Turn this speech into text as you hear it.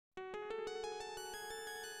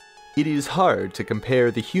It is hard to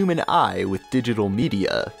compare the human eye with digital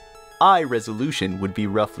media. Eye resolution would be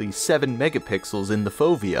roughly 7 megapixels in the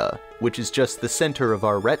fovea, which is just the center of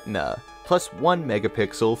our retina, plus 1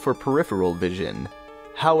 megapixel for peripheral vision.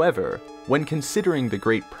 However, when considering the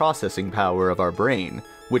great processing power of our brain,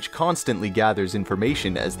 which constantly gathers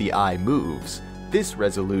information as the eye moves, this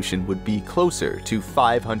resolution would be closer to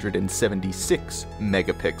 576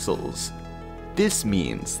 megapixels. This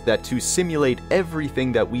means that to simulate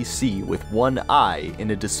everything that we see with one eye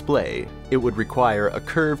in a display, it would require a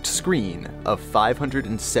curved screen of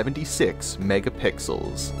 576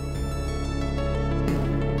 megapixels.